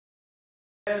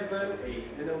7, 8.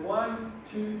 And then 1,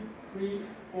 2, 3,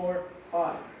 4,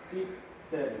 5, 6,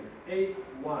 7, 8.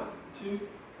 1, 2,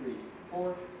 3,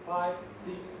 4, 5,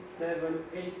 6, 7,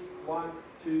 8. 1,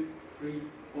 2, 3,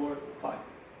 4, 5.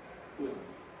 Good.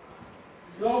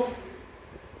 Slow.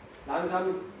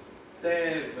 Langsam.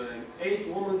 7,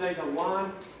 8. Womanseite.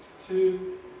 1,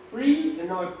 2, 3. And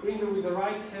now I bring her with the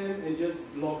right hand and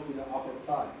just block with the upper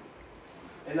thigh.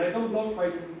 And I don't block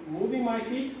by moving my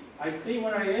feet. I stay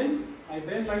where I am. I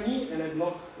bend my knee and I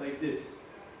block like this.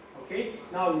 Okay?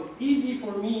 Now it's easy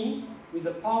for me with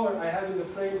the power I have in the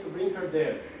frame to bring her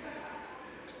there.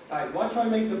 Side. Watch how I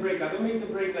make the break. I don't make the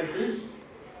break like this.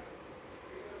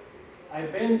 I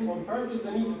bend on purpose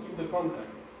the knee to keep the contact.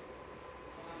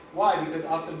 Why? Because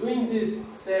after doing this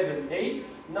 7, 8,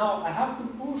 now I have to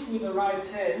push with the right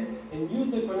hand and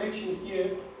use the connection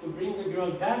here to bring the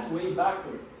girl that way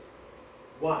backwards.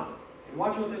 1. And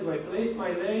watch what I do. I place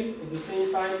my leg at the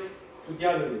same time to the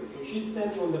other leg. So she's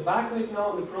standing on the back leg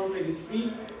now, and the front leg is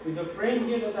free. With the frame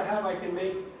here that I have, I can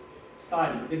make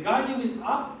styling. The guiding is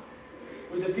up.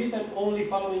 With the feet, I'm only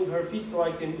following her feet so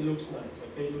it looks nice.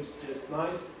 Okay, it looks just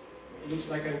nice. It looks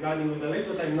like I'm guiding with the leg,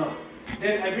 but I'm not.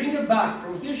 Then I bring her back.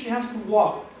 From here, she has to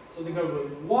walk. So the girl will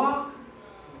walk,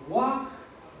 walk,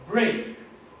 break.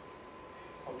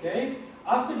 Okay?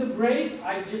 After the break,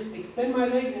 I just extend my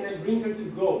leg and I bring her to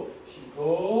go. She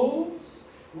goes.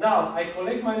 Now, I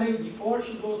collect my leg before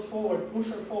she goes forward. Push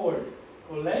her forward.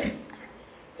 Collect.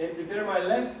 And prepare my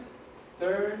left.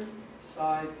 Turn.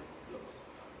 Side. Close.